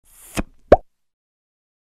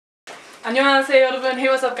안녕하세요 여러분. Hey,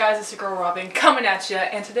 what's up guys? It's your girl Robyn coming at ya,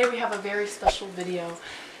 and today we have a very special video.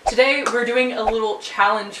 Today we're doing a little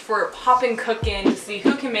challenge for Popin Cookin to see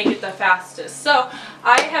who can make it the fastest. So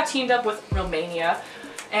I have teamed up with Rilminia,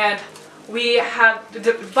 and we have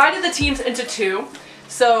divided the teams into two.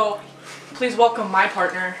 So please welcome my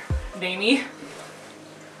partner, Damie.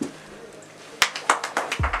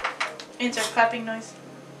 Insert clapping noise.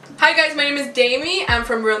 Hi guys, my name is Damie. I'm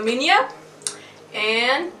from Rilminia,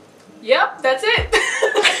 and yep, that's it.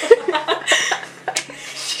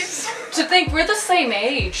 To think we're the same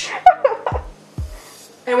age,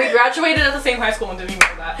 and we graduated at the same high school and didn't even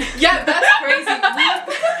know that. Yeah, that's crazy.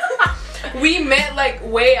 We met like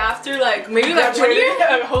way after, like maybe like 1 year,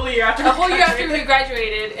 a whole year after. a whole year after we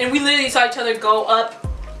graduated, and we literally saw each other go up.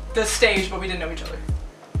 The stage, but we didn't know each other.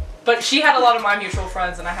 But she had a lot of my mutual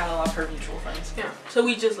friends, and I had a lot of her mutual friends. Yeah, so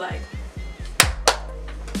we just like.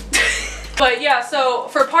 But yeah, so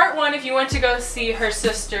for part one, if you want to go see her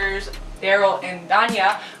sisters, Daryl and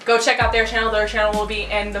Danya, go check out their channel. Their channel will be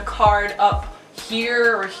in the card up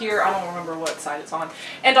here or here. I don't remember what side it's on.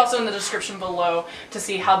 And also in the description below to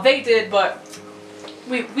see how they did, but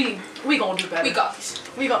we gonna do better. We got this.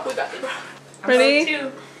 We got this. Ready?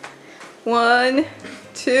 1,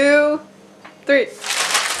 2, 3.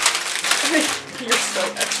 You're so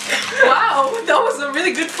extra. Wow, that was a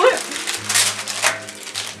really good flip.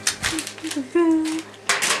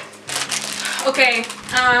 Okay.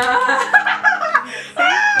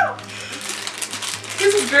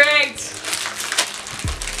 This is great.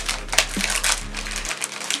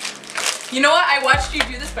 You know what? I watched you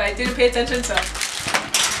do this, but I didn't pay attention. So,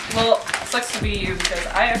 Well, it sucks to be you because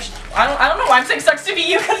I don't know why I'm saying sucks to be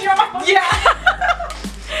you because you're on my phone. yeah.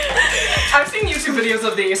 I've seen YouTube videos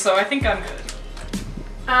of these, so I think I'm good.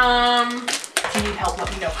 If you need help, let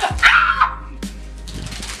me know.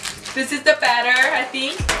 This is the batter, I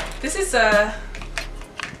think. This is a.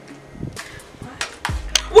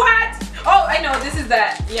 What? Oh, I know. This is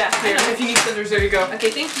that. Yeah. Here, Here. if you need scissors, there you go. Okay,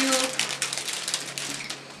 thank you.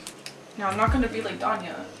 Now I'm not gonna be like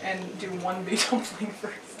Danya and do one big dumpling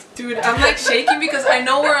first. Dude, I'm like shaking because I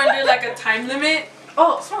know we're under like a time limit.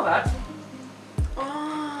 Oh, smell that.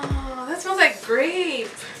 Oh, that smells like grape.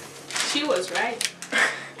 She was right.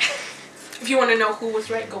 If you want to know who was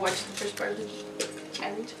right, go watch the first part of the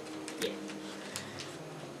challenge. Yeah.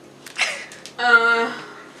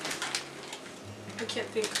 I can't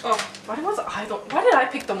think. Oh, Why did I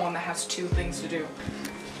pick the one that has two things to do?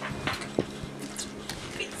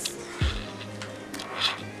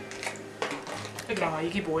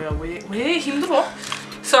 이게 뭐야? 왜 힘들어?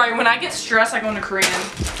 Sorry, when I get stressed, I go into Korean.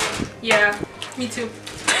 yeah, me too.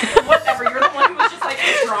 Whatever, you're the one who was just like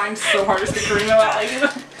trying so hard to speak Korean about like.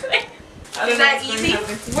 I don't Is know that what's easy?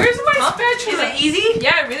 happening. Where's my spatula? Is it easy?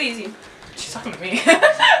 Yeah, really easy. She's talking to me.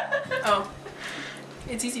 Oh,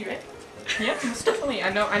 it's easy, right? Yeah, most definitely. I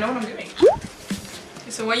know what I'm doing.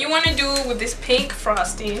 So what you want to do with this pink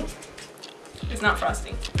frosting? It's not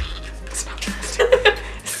frosting. It's not frosting.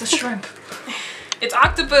 It's the shrimp. It's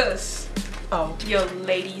octopus. Oh. Yo,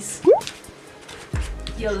 ladies.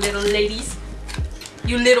 Yo, little ladies.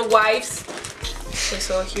 You little wives. Okay,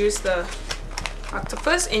 so here's the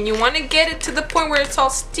octopus, and you want to get it to the point where it's all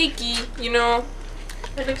sticky, you know?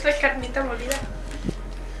 It looks like carnita molida.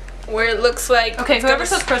 Where it looks like. Okay, it's whoever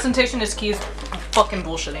gonna says presentation is key is fucking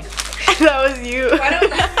bullshitting. That was you. Why don't you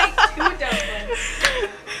make 2 dumplings?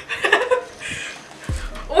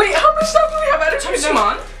 Wait, how much time do we have at a time?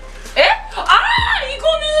 잠시만. 에? 아,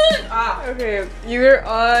 이거는. 아. Okay, you're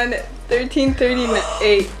on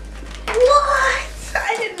 13:38. What?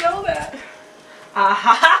 I didn't know that.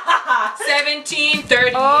 아하하하.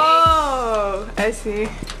 17:38. Oh, I see.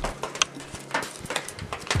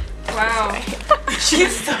 Wow.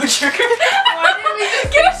 She's so sugar. Why did we just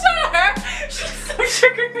Get a shot of her. She's so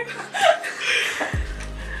sugar.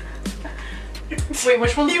 Wait,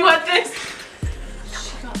 which one? You want this?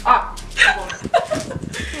 Ah.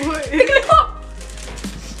 Pick it up.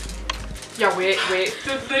 Yeah, wait.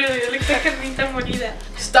 Literally, it looks like carnita molida.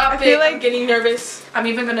 Stop I feel it. I'm like- getting nervous. I'm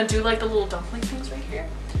even gonna do like the little dumpling things right here.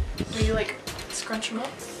 Where you like scrunch them up.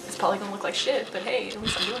 It's probably gonna look like shit, but hey, at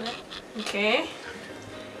least I'm doing it. Okay.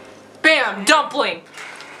 Bam! Dumpling!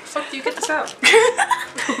 Fuck, do you get this out?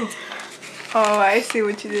 Oh, I see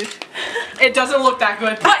what you did. It doesn't look that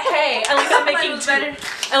good, but hey, at least I'm Mine making was two. better.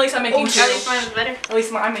 At least I'm making two. At least mine was better. At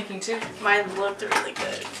least I'm making two. Mine looked really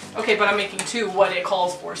good. Okay, but I'm making two what it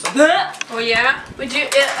calls for, so. Oh yeah? Would you,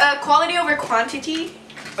 quality over quantity?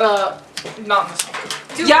 Not in this one.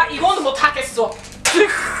 Dude. 야, 이거는 못하겠어. I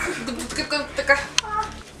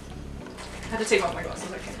had to take off my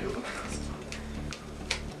glasses, I can't do it.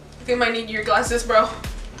 I think I might need your glasses, bro.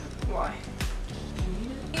 Why?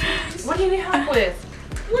 What do you need help with?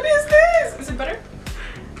 What is this? Is it better?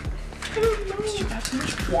 I don't know. Did you add too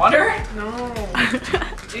much water? No.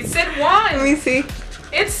 It said 1. Let me see.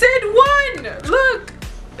 It said 1. Look.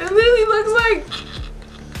 It literally looks like.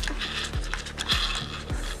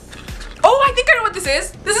 Oh, I think I know what this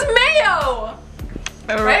is. This is mayo.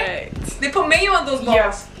 All right. They put mayo on those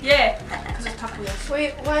balls. Yeah. Because it's takoyaki.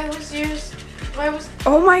 Wait, why was yours? Why was?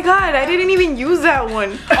 Oh my god, I didn't even use that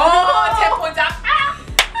one. Oh, 10 points out. Ah!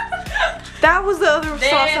 That was the other sauce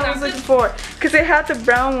Then I was looking for. Because it had the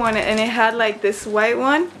brown one and it had like this white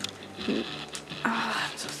one. Ah,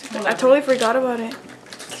 I'm so stupid. I totally forgot about it.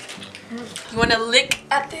 You want to lick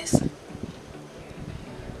at this?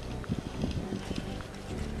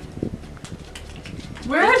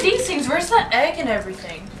 Where are these things? Where's the egg and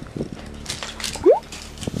everything?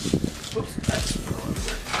 Oops, that's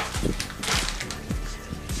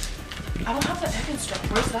I don't have the egg and stuff.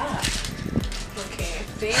 Where's that? Okay, I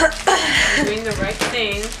think you're doing the right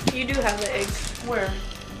thing. You do have the egg. Where?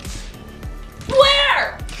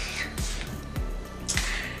 Where?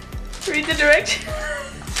 Read the directions.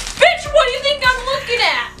 Bitch, what do you think I'm looking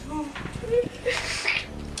at?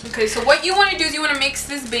 Okay, so what you want to do is you want to mix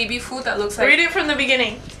this baby food that looks like Read it from the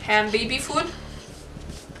beginning. ham baby food.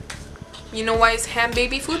 You know why it's ham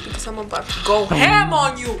baby food? Because I'm about to go ham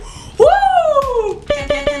on you. Woo!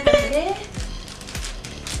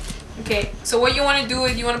 Okay, so what you want to do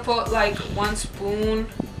is you want to put like 1 spoon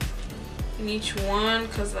in each one,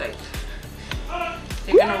 because like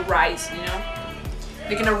they're gonna rise, you know?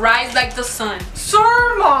 They're gonna rise like the sun.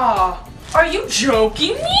 Surma! Are you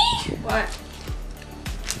joking me? What?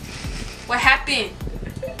 What happened?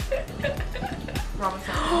 Robyn,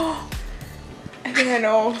 I think I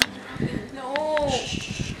know. No.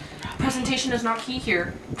 presentation is not key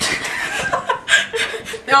here.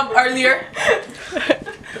 Earlier.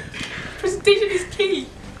 Presentation is key.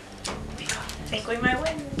 Take away my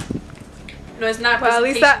win. No, it's not. Well, at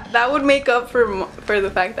least that would make up for the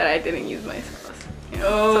fact that I didn't use my sauce. You know?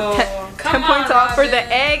 Oh, so 10 points off for the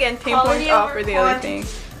Robyn. egg and 10 points off for the other thing.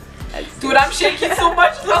 Dude, I'm shaking so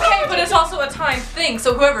much. Okay, but it's also a time thing,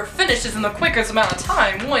 so whoever finishes in the quickest amount of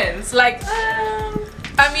time wins. Like,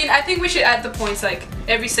 I mean, I think we should add the points like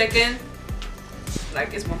every second.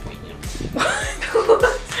 Like, it's 1 point, you know.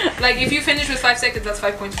 Like, if you finish with 5 seconds, that's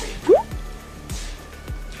 5 points for you.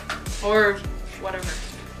 Or whatever.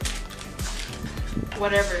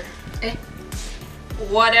 Whatever.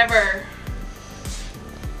 Whatever.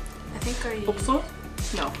 I think I. Hope so?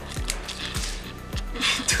 No.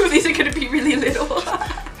 Dude, these are gonna be really little. Girl,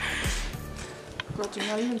 do you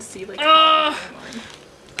not even see like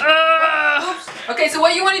Okay, so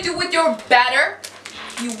what you want to do with your batter?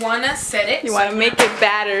 You wanna set it. You want to make it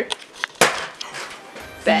batter.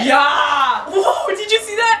 Yeah! Whoa! Did you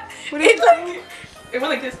see that? What is It like it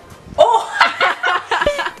went like this. Oh!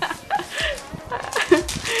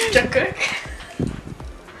 Junker.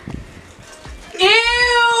 Ew!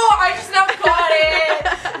 I just now got it.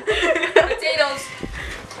 Potatoes.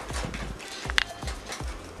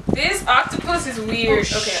 This octopus is weird.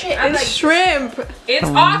 Oh, okay, shit. I'm It's like, shrimp. it's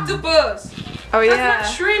octopus. Oh yeah. That's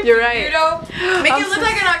not shrimp. You're you right. weirdo. Make it look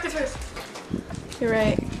like an octopus. You're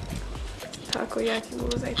right. Takoyaki.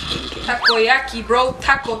 What was I thinking? Takoyaki, bro.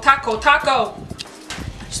 Taco. I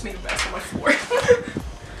just made a mess on my floor.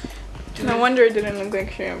 No wonder it didn't look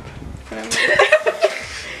like shrimp. When I made it.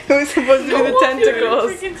 It was supposed to be the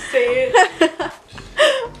tentacles. Freaking say it.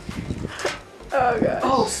 Oh god.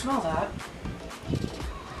 Oh, smell that.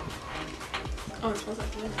 Oh, it smells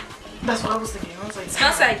like lemon. That's what I was thinking. I was like, It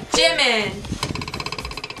smells like Jimin.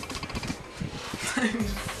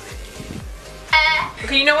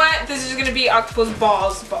 Okay, you know what? This is just gonna be octopus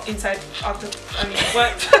balls inside octopus. I mean,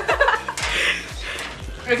 what?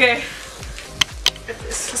 Okay.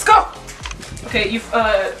 Let's go. Okay, you've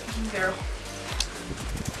there.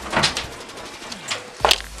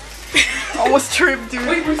 Almost tripped, dude.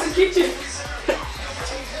 Wait, where's the kitchen?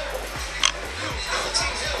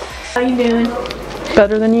 How you doing?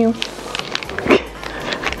 Better than you.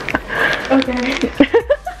 Okay.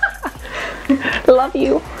 Love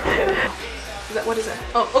you. What is that?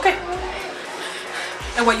 Oh, okay.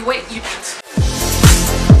 And while you wait, you dance.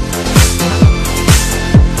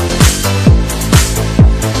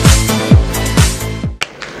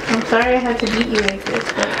 I'm sorry I had to beat you like this.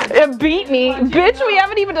 It beat me. Bitch, we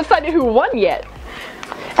haven't even decided who won yet.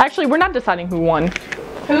 Actually, we're not deciding who won.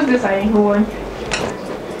 Who's deciding who won?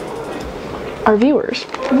 Our viewers.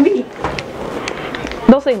 Me.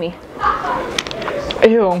 They'll say me.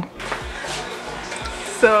 Ew.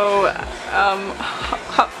 So,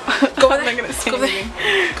 Go I'm there. not gonna say Go there. anything.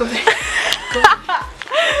 Go there. Go there.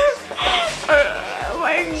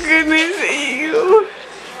 my goodness, ew.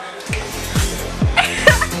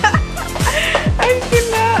 I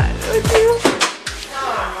cannot with you.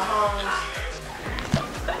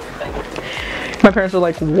 My parents were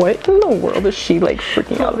like, what in the world is she like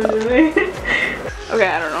freaking out about? Okay,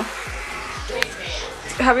 I don't know.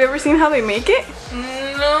 Have you ever seen how they make it?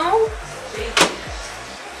 No.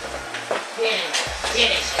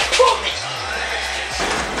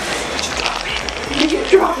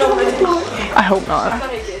 I hope not. I thought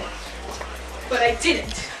I did. But I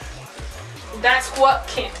didn't. That's what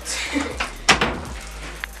counts.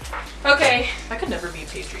 Okay. I could never be a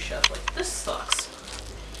pastry chef. Like, this sucks.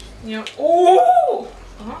 You know, oh!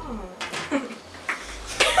 I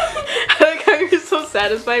like how you're so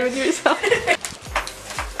satisfied with yourself.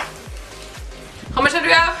 How much time do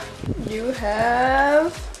you have? You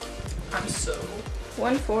have I'm so...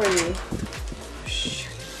 140.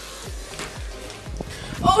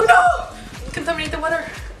 Oh no! Contaminate the water.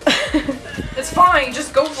 It's fine,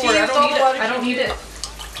 just go for it. I don't need it. I don't need it.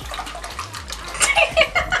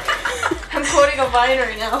 I'm quoting a vine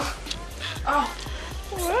right now. Oh.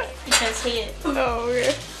 What? You can't see it. Oh,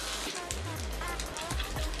 okay.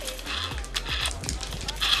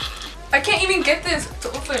 I can't even get this to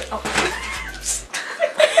open. Oh.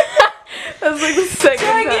 That's like the second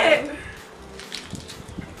Dang time. it.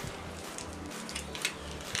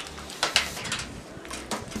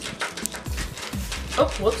 Oh,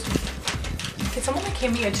 whoops. Can someone like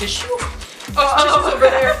hand me a tissue? Tissue's over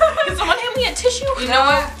there. Can someone hand me a tissue? You know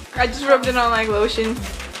what? I just rubbed it on like lotion.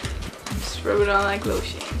 Just rub it on like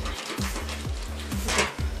lotion.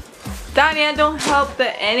 Danya, don't help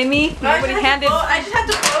the enemy. Nobody handed. I just have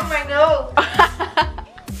to blow my nose.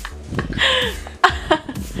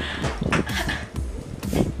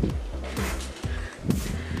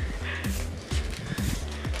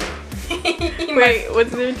 Wait,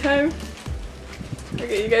 what's their time?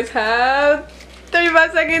 Okay, you guys have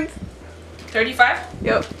 35 seconds. 35?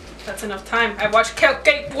 Yep. That's enough time. I watch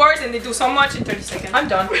Cupcake Wars and they do so much in 30 seconds. I'm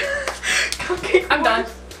done. Okay, I'm done.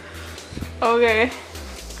 Okay.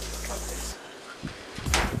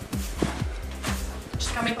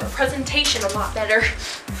 Just gotta make the presentation a lot better.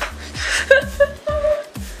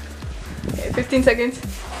 Okay, 15 seconds.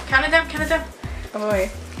 Count it down, count it down. Oh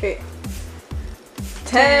wait. Okay.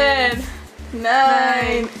 10,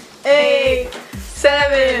 9, 8,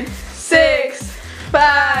 7, 6,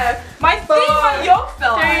 5, My thing, my yolk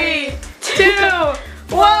fell out. 3, 2,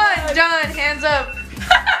 1. Done. Hands up.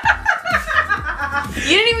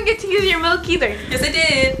 You didn't even get to use your milk either. Yes, I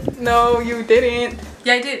did. No, you didn't.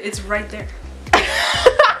 Yeah, I did. It's right there.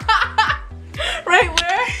 Right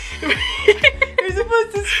where? You're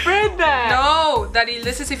supposed to spread that. No, Daddy,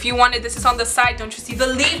 this is if you want it. This is on the side. Don't you see the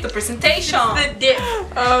leaf, the presentation? The dip.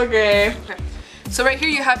 Okay. Okay. So right here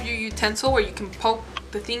you have your utensil where you can poke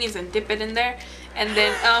the thingies and dip it in there. And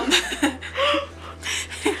then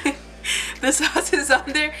the sauce is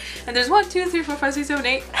on there. And there's 1, 2, 3, 4, 5, 6, 7,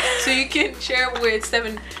 8. So you can share with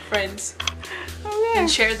 7 friends. Okay. And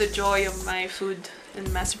share the joy of my food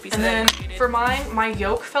and masterpiece. And that I then created. for mine, my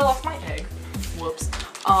yolk fell off my egg. Whoops.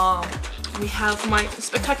 We have my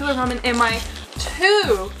spectacular ramen and my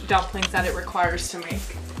 2 dumplings that it requires to make.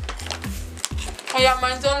 Oh yeah,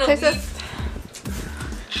 mine's on a Taste leaf.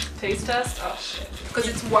 test. Taste test? Oh shit. Because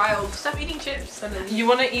it's wild. Stop eating chips. You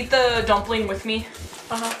want to eat the dumpling with me?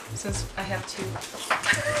 Uh-huh. Since I have 2.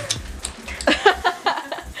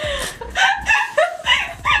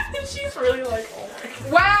 She's really like, oh my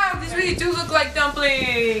god. Wow, these really do look like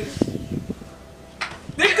dumplings.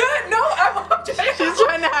 They're good. No, I'm object. She's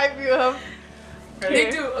trying to hype you up. They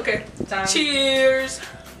do. Okay. Time. Cheers.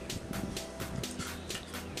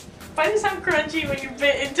 Why does it sound crunchy when you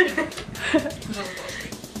bit into it?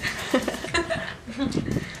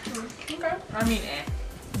 Okay. I mean, eh.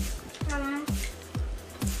 I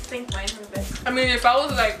think mine's a bit. I mean, if I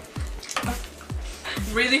was like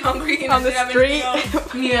really hungry and On I the didn't have street anything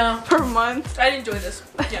else, yeah, per month. I'd enjoy this.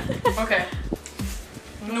 Yeah. Okay.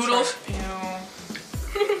 Noodles.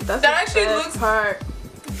 That's That the actually best looks- part.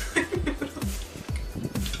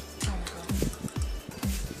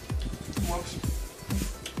 Whoops.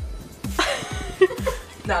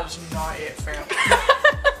 That is not it, fam.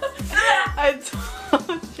 I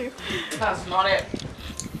told you. That's not it.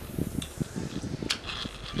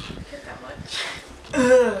 Get that much.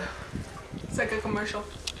 Ugh. It's like a commercial.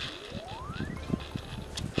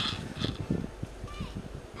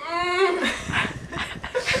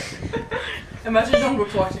 Imagine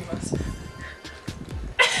Jungkook's watching this.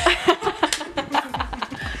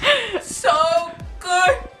 So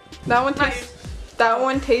good. That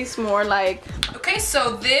one tastes more like Okay,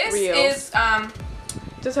 so this Real. is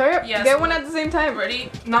Just hurry up. Yeah, Get so one at the same time. Ready?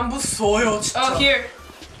 난 무서워요 진짜. Oh, here.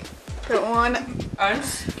 Put one. I'm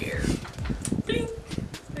scared.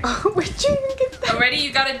 Where'd you even get that? Already,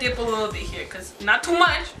 you gotta dip a little bit here, cause not too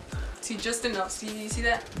much. See, just enough. See, you see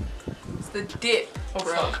that? It's the dip,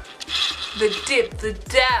 bro. The dip, the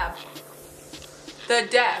dab, the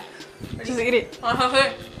dab. Just eat it.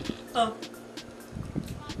 Oh.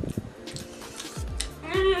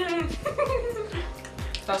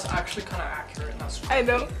 That's actually kind of accurate. That's I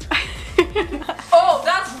know. oh,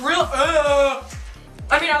 that's real.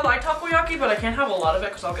 I mean, I like takoyaki, but I can't have a lot of it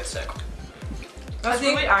because I'll get sick. That's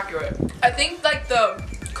really accurate. I think like the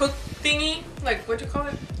cook thingy, like what do you call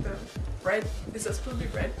it? The red? Is that supposed to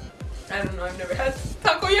be red? I don't know. I've never had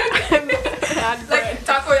takoyaki. Like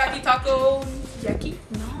takoyaki, taco yaki?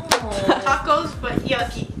 No. Tacos, but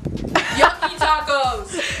yucky. Yucky tacos.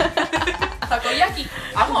 Takoyaki.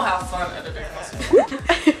 I'm gonna have fun editing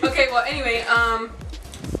this. Okay. Well, anyway,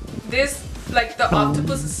 this like the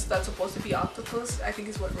octopus that's supposed to be octopus. I think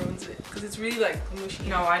is what ruins it because it's really like mushy.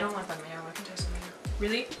 No, I don't like the mayo. I can taste the mayo.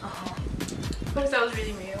 Really? What if that was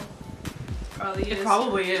really real? Probably It is.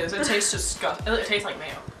 probably is. It tastes disgusting. It tastes like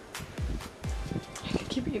mayo. I can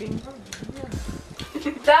keep eating.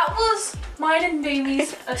 That was mine and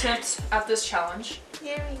Damie's attempt at this challenge.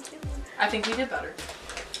 Yeah, me too. I think we did better.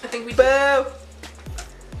 I think we. Boo!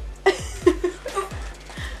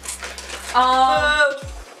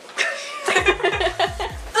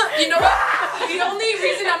 You know what? The only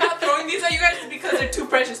reason I'm not throwing these at you guys is because they're too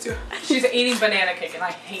precious to. She's eating banana cake and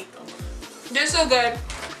I hate them. They're so good.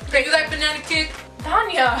 If you like banana cake,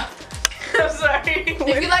 Tanya! I'm sorry.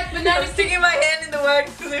 if you like banana I'm sticking my hand in the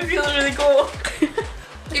wax because it feels really cool.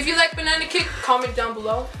 if you like banana cake, comment down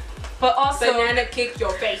below. But also, Banana cake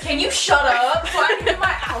your face. can you shut up so I can do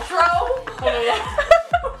my outro?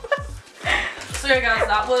 So yeah guys,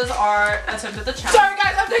 that was our attempt at the challenge. Sorry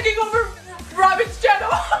guys, I'm taking over Robyn's channel.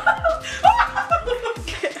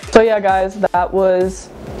 So yeah, guys, that was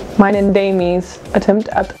mine and Damie's attempt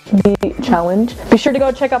at the challenge. Be sure to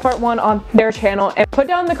go check out part 1 on their channel and put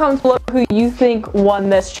down in the comments below who you think won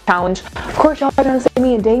this challenge. Of course, y'all are gonna say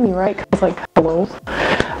me and Damie, right? Cause like, hello.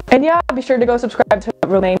 And yeah, be sure to go subscribe to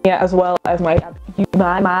Rilminia as well as my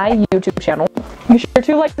YouTube channel. Be sure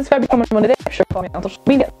to like, subscribe, comment on today. Be sure to follow me on social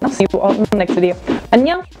media. I'll see you all in the next video.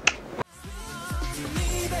 Annyeong!